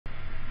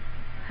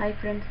Hi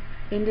friends,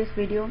 in this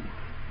video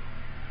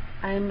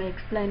I am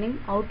explaining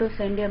how to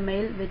send a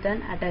mail with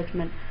an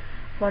attachment.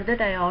 For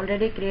that I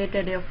already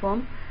created a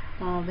form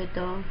with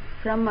a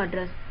from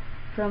address,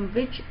 from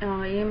which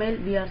email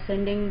we are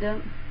sending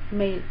the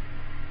mail,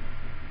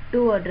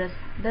 to address,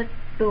 that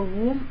to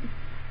whom,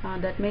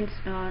 that means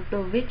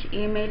to which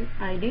email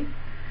ID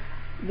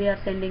we are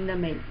sending the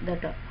mail,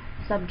 that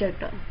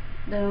subject,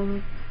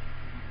 the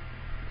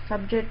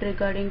subject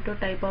regarding to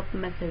type of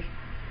message,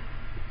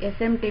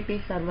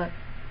 SMTP server,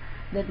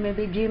 that may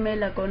be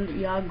Gmail account,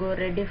 Yahoo,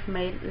 Rediff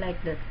mail,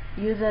 like that.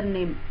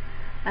 Username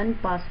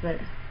and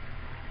password,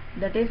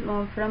 that is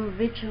from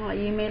which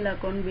email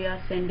account we are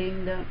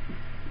sending the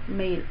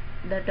mail,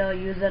 that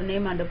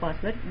username and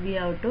password we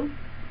have to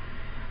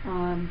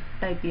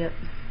type here.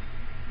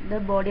 The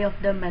body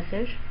of the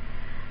message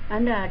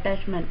and the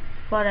attachment.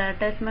 For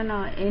attachment,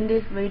 in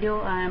this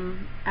video I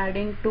am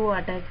adding 2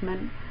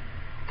 attachments.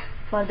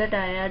 For that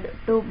I add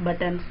 2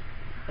 buttons,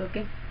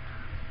 okay.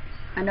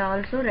 And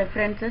also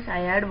references,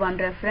 I add one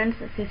reference,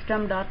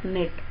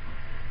 system.net.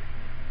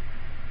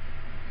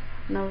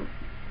 Now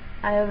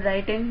I am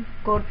writing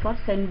code for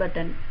send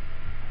button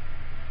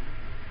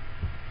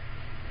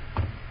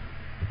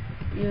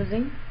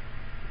using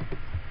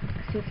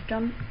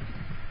system.net.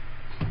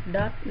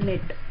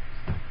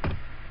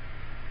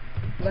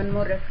 One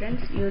more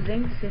reference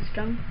using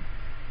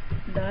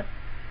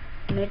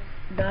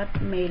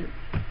system.net.mail,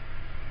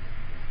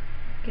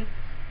 okay.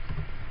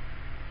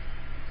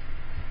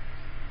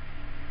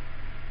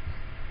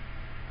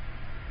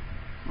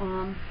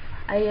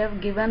 I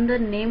have given the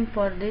name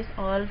for this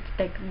all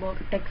text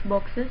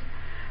boxes,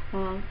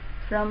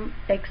 from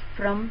text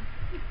to,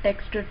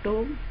 text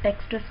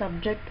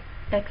subject,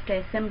 text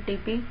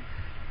SMTP,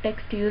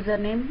 text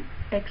username,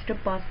 text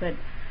password.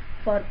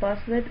 For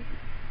password,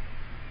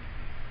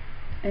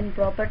 in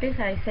properties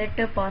I set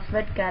a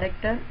password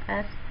character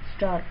as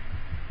star,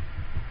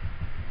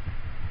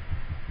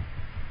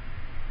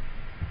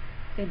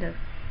 either,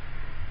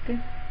 okay.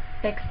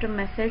 Text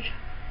message,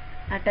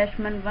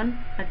 attachment 1,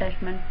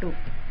 attachment 2.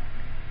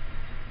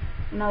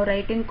 Now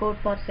writing code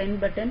for send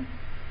button.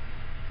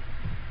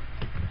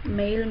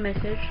 Mail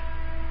message,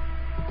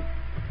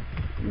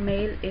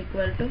 mail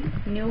equal to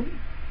new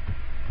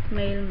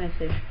mail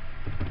message.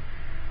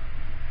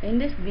 In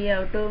this we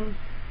have to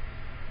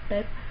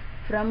type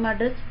from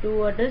address,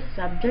 to address,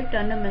 subject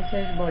and a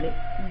message body.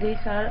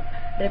 These are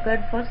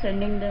required for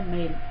sending the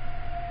mail.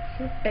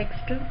 So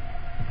text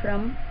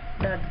from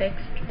the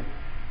text,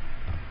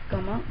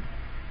 comma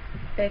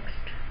text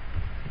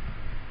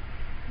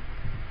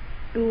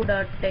to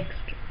dot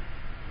text,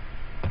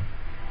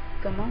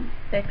 comma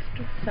text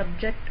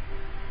subject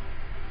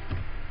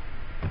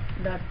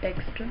dot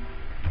text,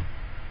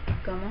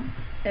 comma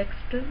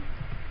text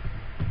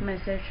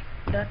message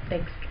dot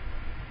text.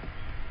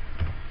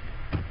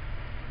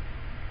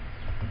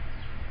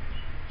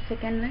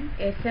 Second line,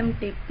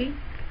 SMTP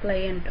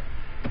client.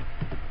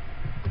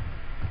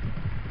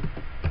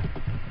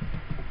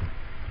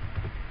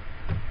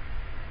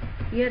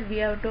 Here we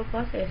have to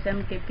pass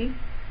SMTP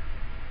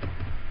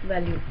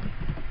value.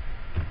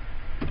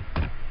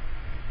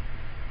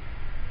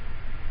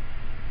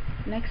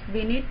 Next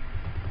we need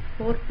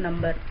port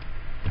number.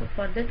 So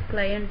for that,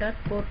 client dot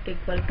port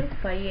equal to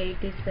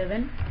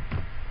 587.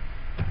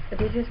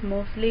 This is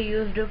mostly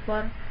used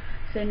for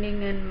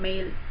sending a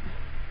mail.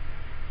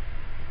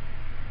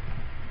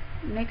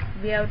 Next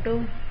we have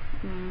to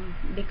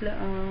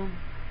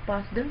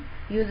pass the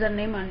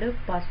username and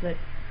password.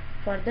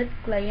 For that,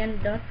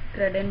 client dot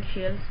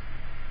credentials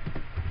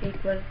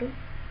equal to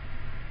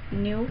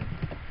new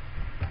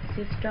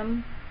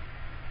system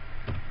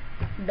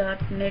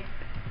dot net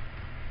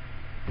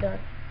dot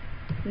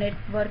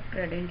network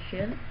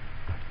credential.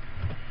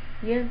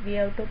 Here we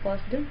have to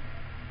pass the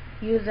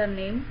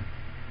username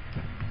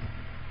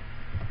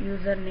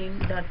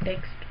dot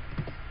text,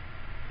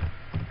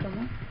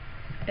 comma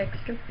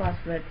text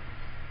password.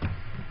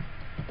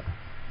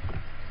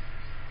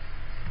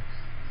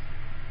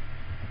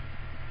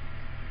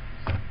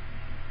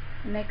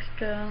 Next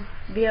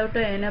we have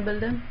to enable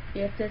the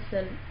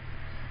SSL.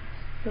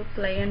 So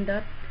client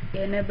dot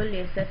enable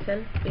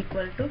SSL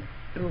equal to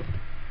true.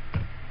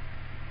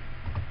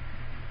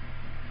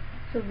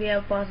 So we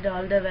have passed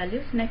all the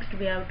values. Next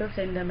we have to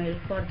send the mail.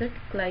 For that,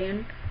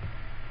 client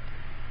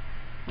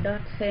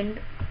dot send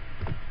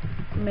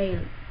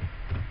mail.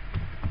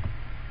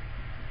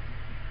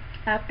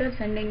 After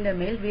sending the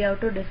mail, we have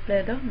to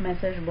display the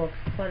message box.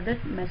 For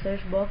that,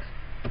 message box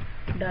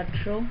dot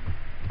show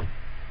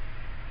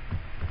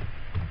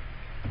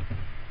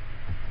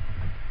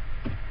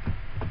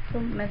so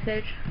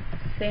message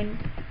sent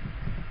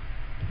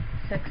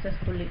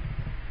successfully.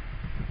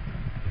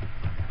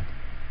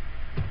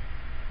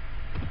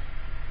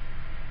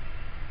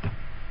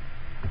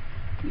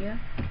 Yeah,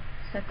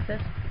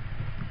 success.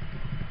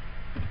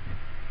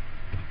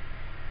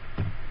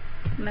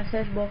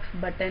 Message box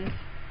buttons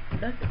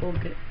dot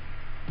OK.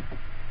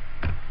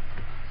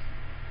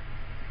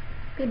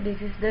 Okay,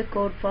 this is the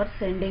code for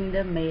sending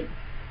the mail.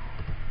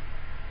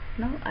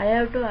 Now I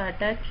have to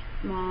attach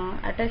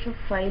attach a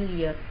file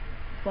here.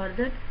 For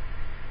that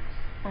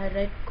I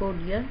write code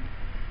here.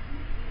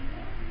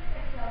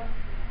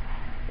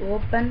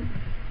 Open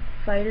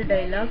file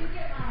dialog,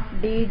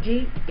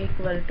 dg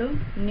equal to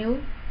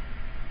new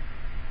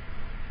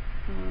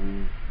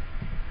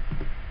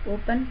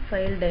open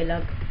file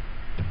dialog.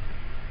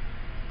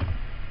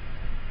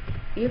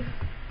 If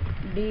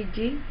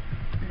dg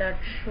dot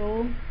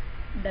show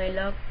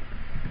dialog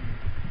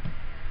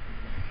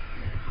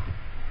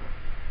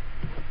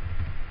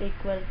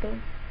equal to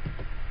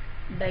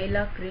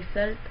dialog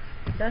result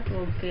dot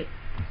ok.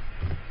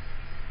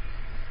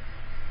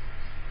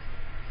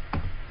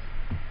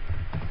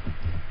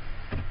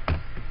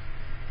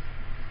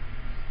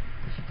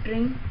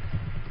 String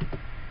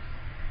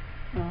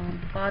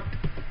path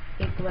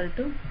equal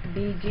to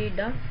dg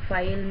dot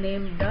file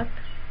name dot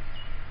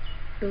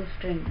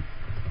toString.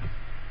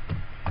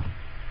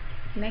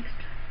 Next,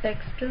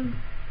 text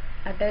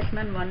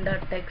attachment 1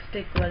 dot text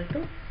equal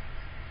to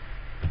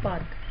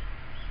path.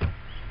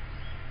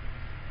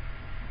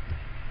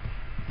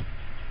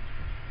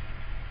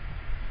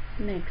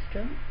 Next,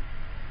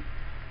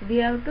 we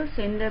have to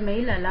send a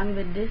mail along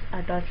with this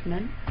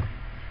attachment.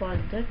 For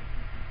that,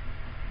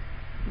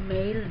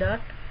 mail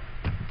dot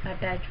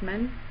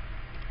attachment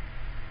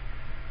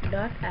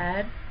dot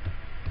add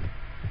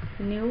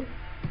new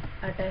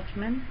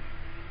attachment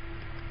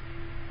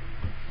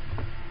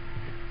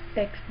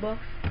text box,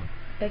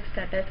 text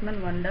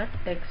attachment 1 dot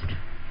text.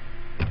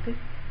 Okay.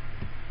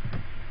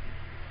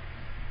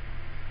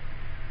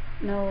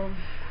 Now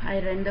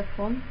I run the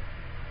form.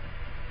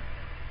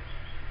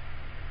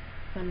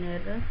 One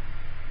error.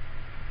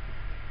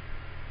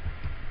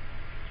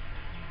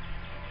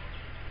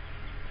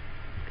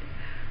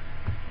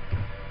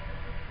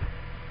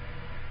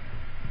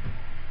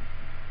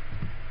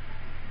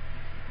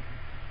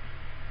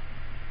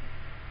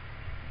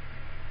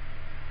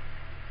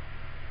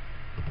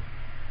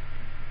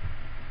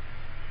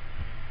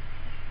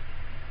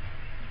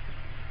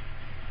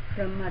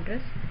 From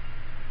address,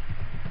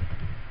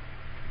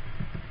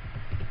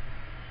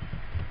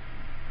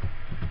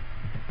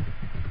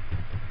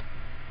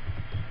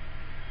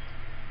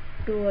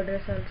 to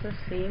address also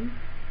same.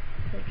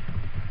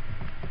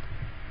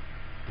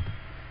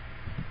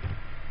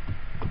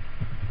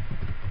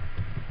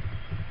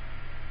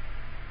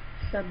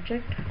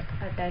 Subject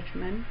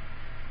attachment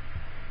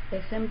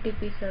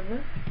SMTP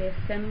server,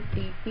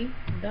 SMTP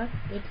dot,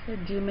 it's a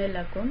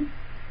Gmail account,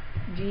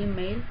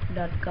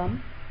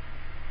 gmail.com.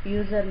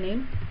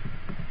 Username,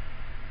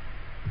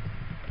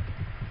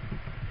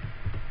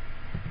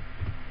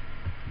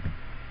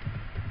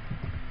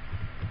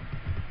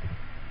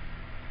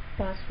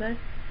 password,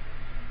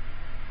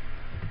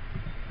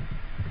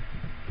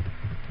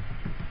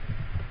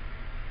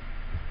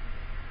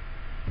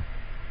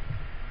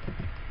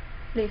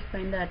 please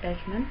find the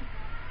attachment.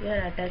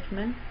 Here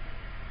attachment,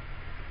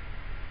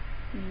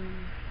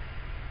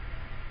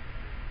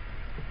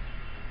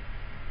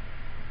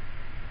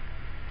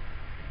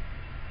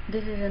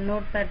 this is a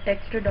notepad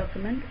text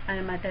document I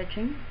am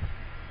attaching,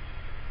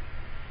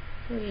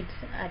 so it's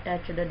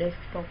attached to the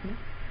desktop now.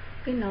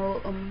 Okay,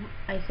 now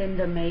I send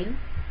the mail.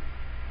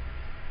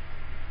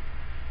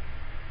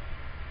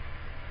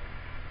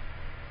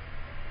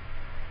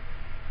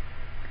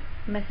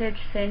 Message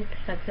sent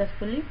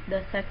successfully.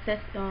 The success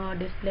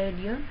displayed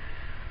here.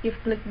 If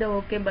click the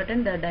OK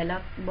button, the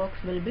dialog box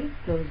will be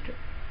closed.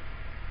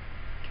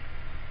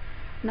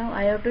 Now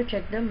I have to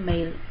check the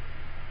mail.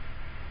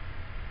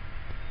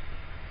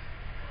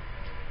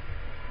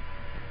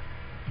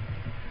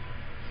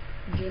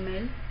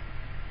 Gmail,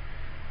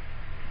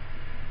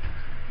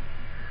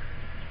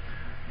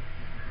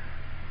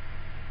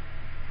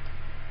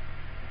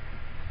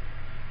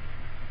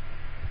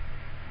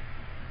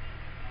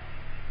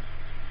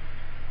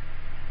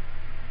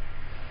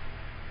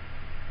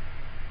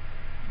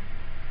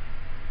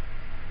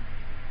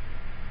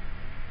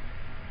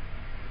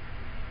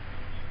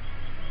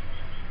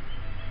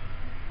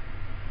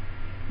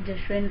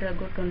 Jashwin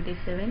Raghu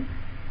 27,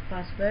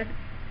 password,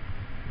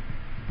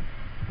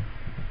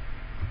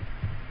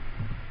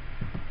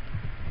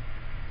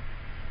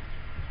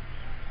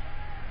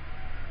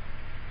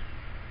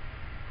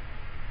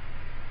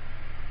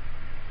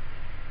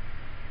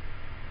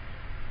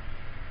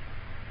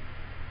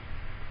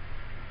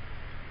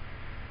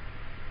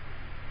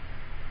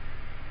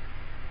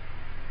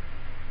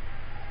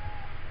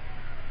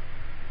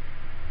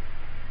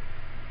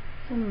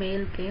 so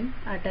mail came.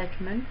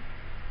 Attachment,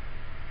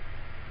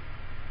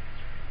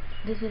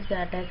 this is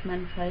the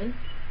attachment file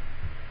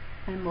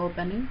I am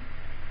opening.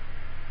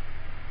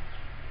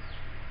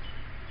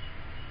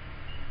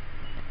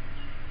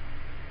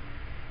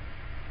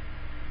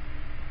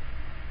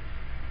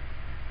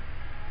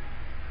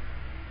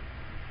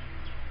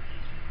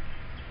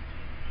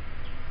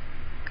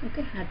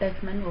 Okay,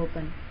 attachment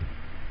open.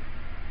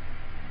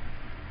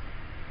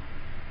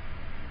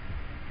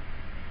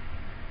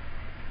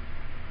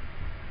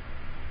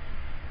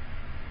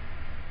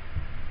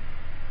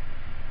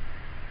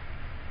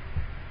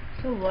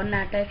 So one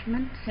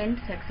attachment sent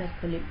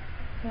successfully.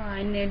 So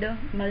I need a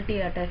multi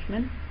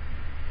attachment.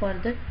 For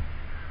that,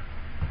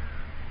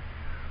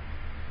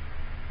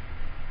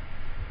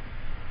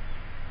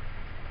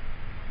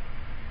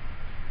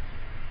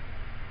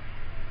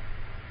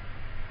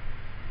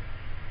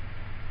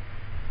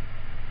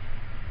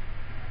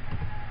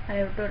 I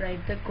have to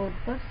write the code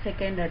for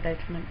second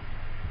attachment.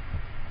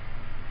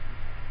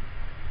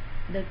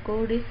 The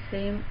code is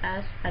same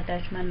as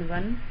attachment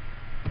 1.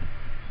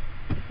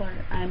 For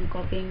I am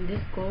copying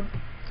this code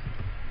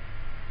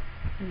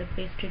and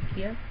paste it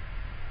here.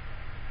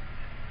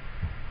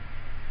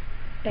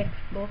 Text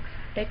box,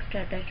 text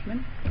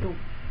attachment 2.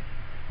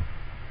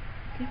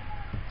 Okay.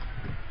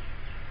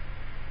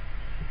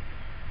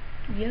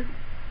 Here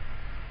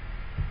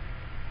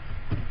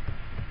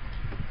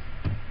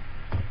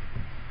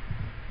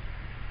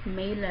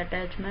mail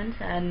attachments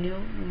and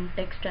new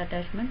text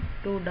attachment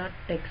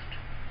 2.text.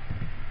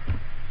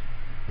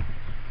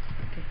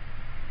 Okay.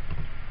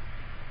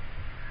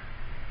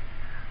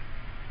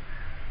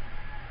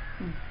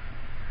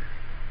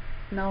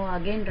 Now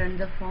again run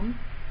the form.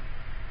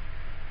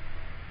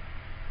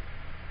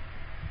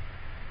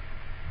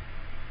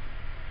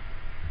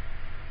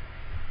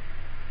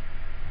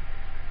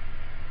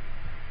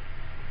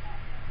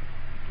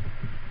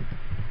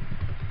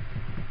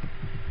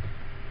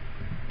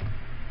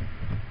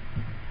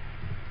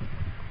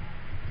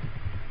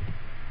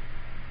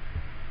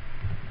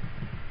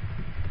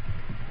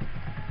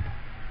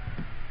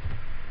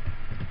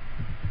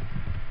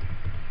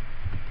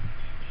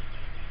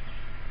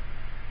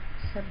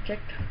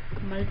 Subject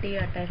multi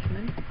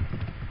attachment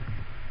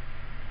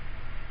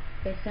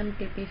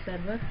smtp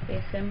server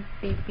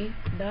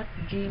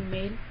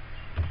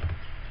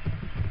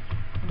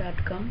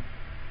smtp.gmail.com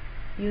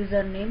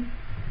username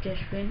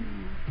Jashwin.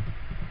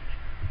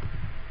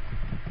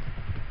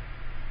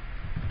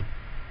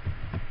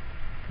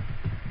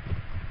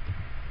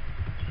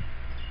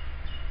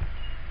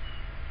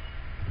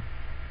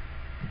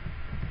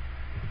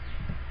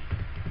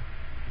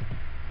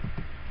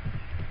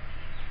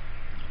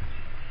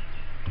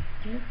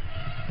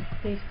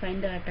 Please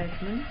find the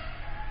attachment.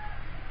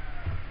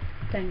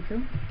 Thank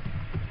you.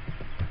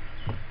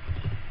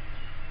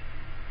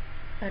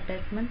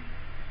 Attachment.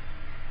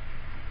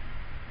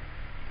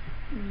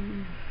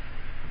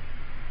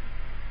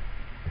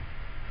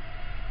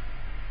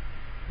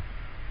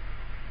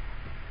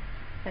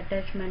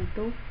 Attachment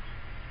 2.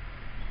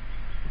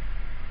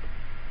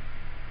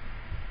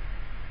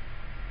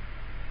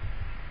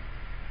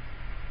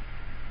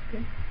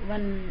 Okay.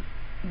 One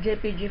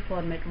JPG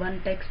format,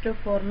 one text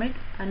format,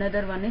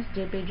 another one is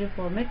JPG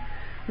format.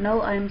 Now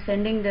I am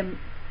sending the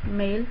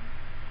mail.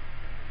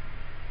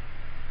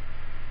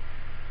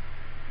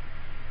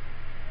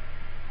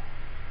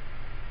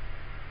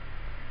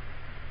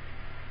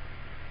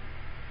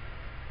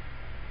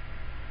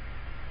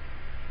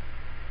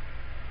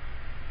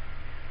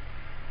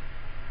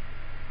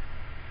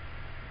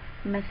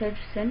 Message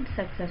sent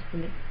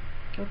successfully.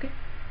 Okay,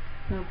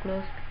 now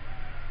closed.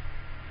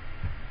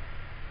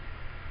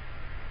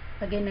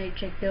 Again I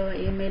check the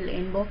email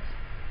inbox.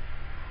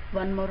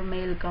 One more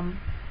mail come.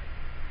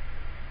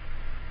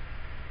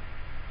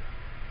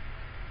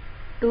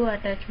 2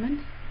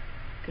 attachments.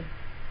 Okay.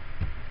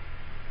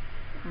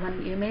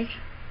 One image.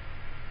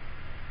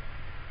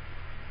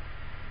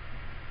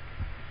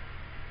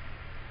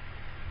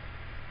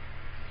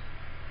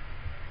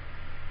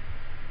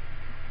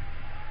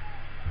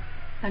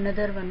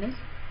 Another one is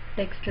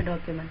text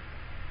document.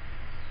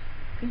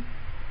 Okay.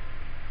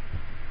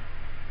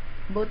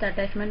 Both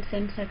attachments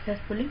sent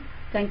successfully.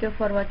 Thank you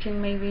for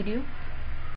watching my video.